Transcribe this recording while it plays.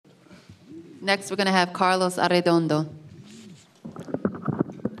Next, we're going to have Carlos Arredondo.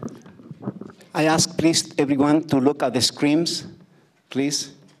 I ask, please, everyone to look at the screens,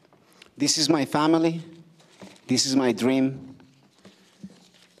 please. This is my family. This is my dream.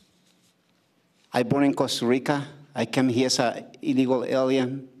 I born in Costa Rica. I came here as an illegal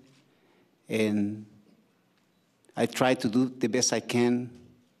alien, and I try to do the best I can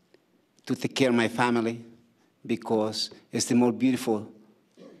to take care of my family because it's the most beautiful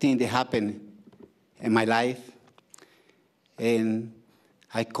thing that happened in my life. And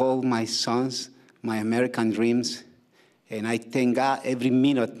I call my sons my American dreams, and I thank God every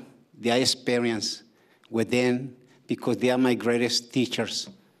minute that I experience with them because they are my greatest teachers.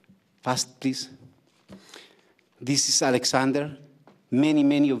 Fast, please. This is Alexander.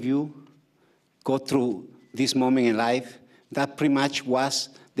 Many of you go through this moment in life. That pretty much was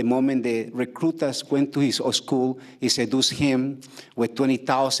the moment the recruiters went to his school. He seduced him with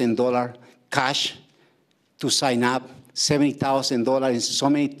 $20,000 cash to sign up, $70,000 and so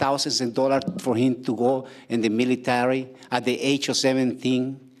many thousands of dollars for him to go in the military at the age of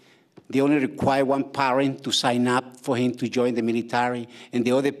 17. They only require one parent to sign up for him to join the military, and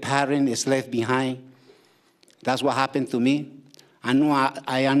the other parent is left behind. That's what happened to me. I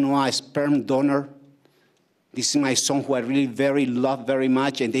am not a sperm donor. This is my son who I really love very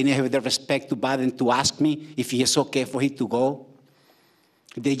much, and they didn't have the respect to bother to ask me if it's okay for him to go.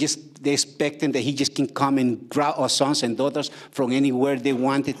 They expecting that he just can come and grab our sons and daughters from anywhere they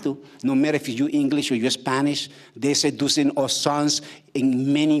wanted to. No matter if you're English or you're Spanish, they're seducing our sons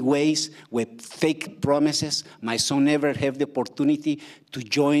in many ways with fake promises. My son never had the opportunity to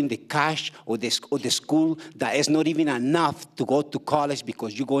join the cash or the school that is not even enough to go to college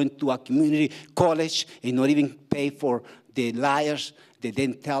because you go into a community college and not even pay for the liars that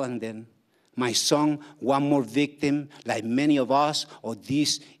then telling them. My son, one more victim, like many of us, of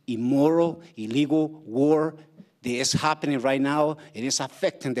this immoral, illegal war that is happening right now and is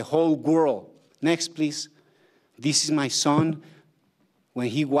affecting the whole world. Next, please. This is my son when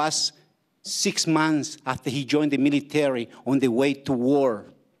he was 6 months after he joined the military on the way to war.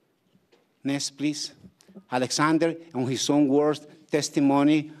 Next, please. Alexander, on his own words,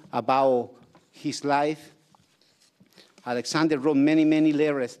 testimony about his life. Alexander wrote many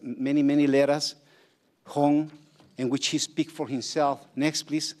letters home in which he speaks for himself. Next,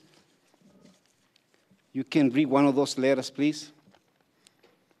 please. You can read one of those letters, please.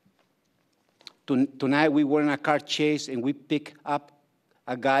 Tonight we were in a car chase and we picked up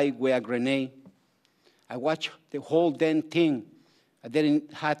a guy with a grenade. I watched the whole damn thing. I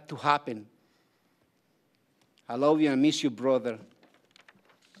didn't have to happen. I love you and miss you, brother.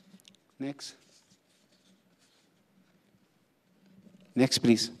 Next. Next,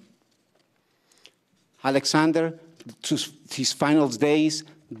 please. Alexander, to his final days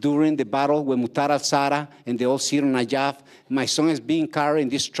during the battle with Muhtar al-Zahra and the old Syrian Najaf, my son is being carried in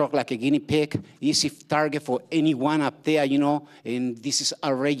this truck like a guinea pig, easy target for anyone up there, you know, and this is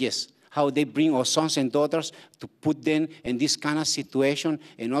outrageous. How they bring our sons and daughters to put them in this kind of situation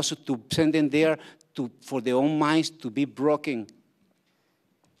and also to send them there for their own minds to be broken.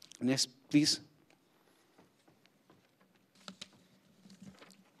 Next, please.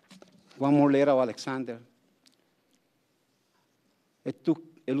 One more letter of Alexander. It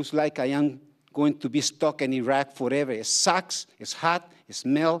looks like I am going to be stuck in Iraq forever. It sucks, it's hot, it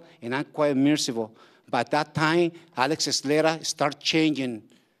smells, and I'm quite miserable. But at that time, Alex's letter started changing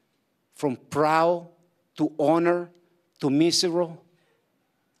from proud to honor to miserable.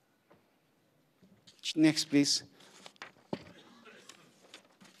 Next, please.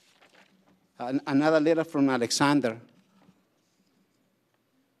 Another letter from Alexander.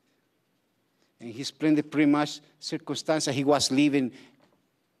 And he explained the pretty much circumstances he was living.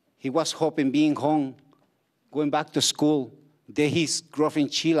 He was hoping being home, going back to school. There his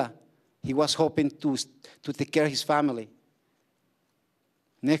girlfriend Chile. He was hoping to take care of his family.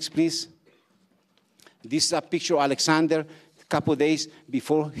 Next, please. This is a picture of Alexander a couple of days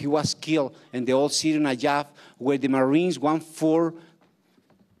before he was killed in the old Syrian Najaf, where the Marines 1-4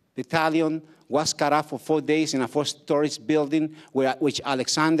 battalion was cut off for 4 days in a 4-story building, which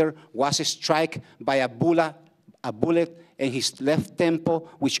Alexander was struck by a bullet in his left temple,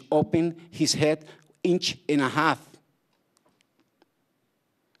 which opened his head 1.5 inches.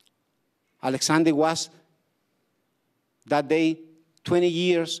 Alexander was that day 20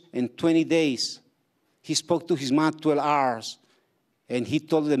 years and 20 days. He spoke to his mom 12 hours, and he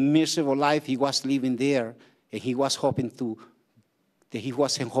told the miserable life he was living there, and he was hoping that he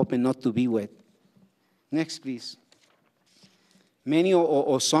wasn't hoping not to be with. Next, please. Many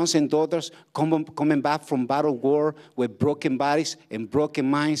of sons and daughters coming back from battle war with broken bodies and broken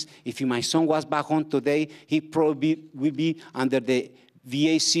minds. If my son was back home today, he probably will be under the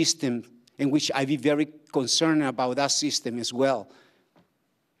VA system, in which I'd be very concerned about that system as well.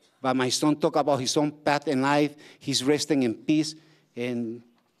 But my son talked about his own path in life. He's resting in peace. And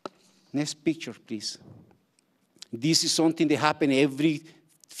next picture, please. This is something that happens every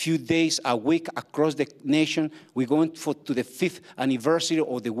few days, a week across the nation. We're going to the 5th anniversary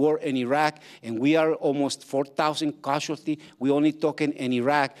of the war in Iraq, and we are almost 4,000 casualties. We're only talking in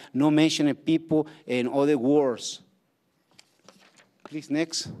Iraq, no mentioning people in other wars. Please,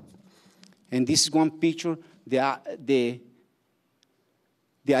 next. And this is one picture.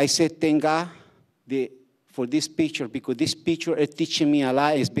 I said thank God for this picture, because this picture is teaching me a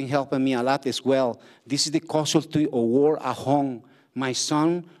lot. It's been helping me a lot as well. This is the casualty of war at home. My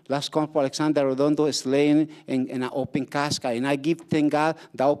son, last Corporal Alexander Arredondo, is laying in an open casket. And I give, thank God,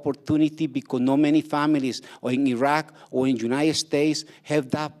 the opportunity, because not many families or in Iraq or in the United States have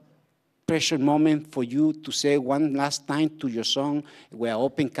that precious moment for you to say one last time to your son with an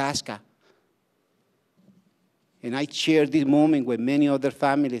open casket. And I share this moment with many other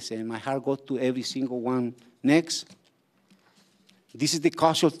families, and my heart goes to every single one. Next. This is the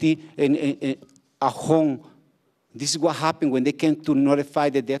casualty at home. This is what happened when they came to notify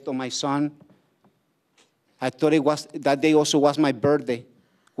the death of my son. I thought that day also was my birthday.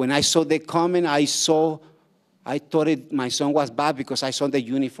 When I saw them coming, I thought my son was bad, because I saw the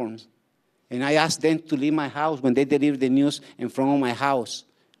uniforms. And I asked them to leave my house when they delivered the news in front of my house.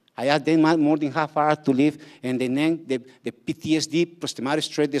 I asked them more than half hour to leave, and then the PTSD, post-traumatic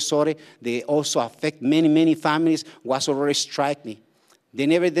stress disorder, they also affect many, many families, was already striking me. They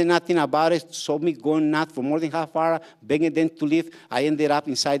never did nothing about it, saw me going nuts for more than half hour, begging them to leave. I ended up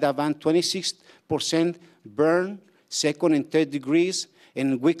inside that van, 26% burn, 2nd and 3rd degrees,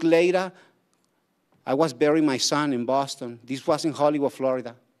 and a week later, I was burying my son in Boston. This was in Hollywood,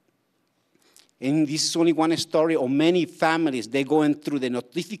 Florida. And this is only one story of many families. They're going through the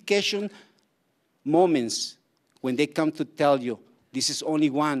notification moments when they come to tell you. This is only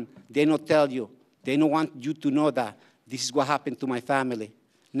one. They don't tell you. They don't want you to know that. This is what happened to my family.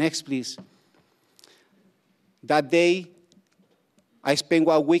 Next, please. That day, I spent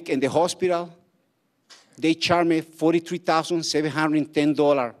 1 week in the hospital. They charged me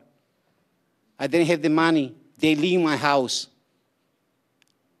 $43,710. I didn't have the money. They leave my house.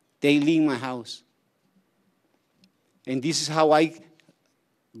 They leave my house. And this is how I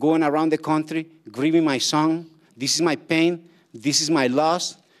going around the country, grieving my son. This is my pain. This is my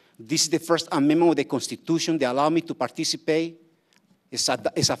loss. This is the First Amendment of the Constitution that allows me to participate. As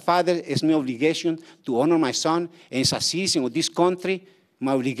a father, it's my obligation to honor my son. And as a citizen of this country,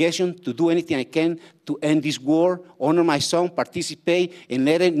 my obligation to do anything I can to end this war, honor my son, participate, and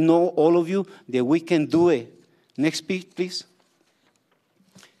let it know, all of you, that we can do it. Next picture, please.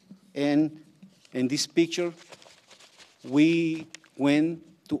 And in this picture, we went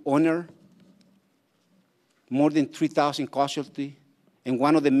to honor more than 3,000 casualties. And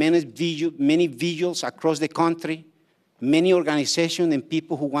one of the many vigils across the country, many organizations and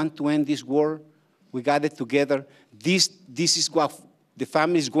people who want to end this war, we gathered together. This is what the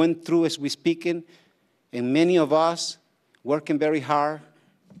family is going through as we're speaking, and many of us working very hard.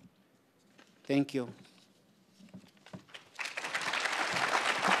 Thank you.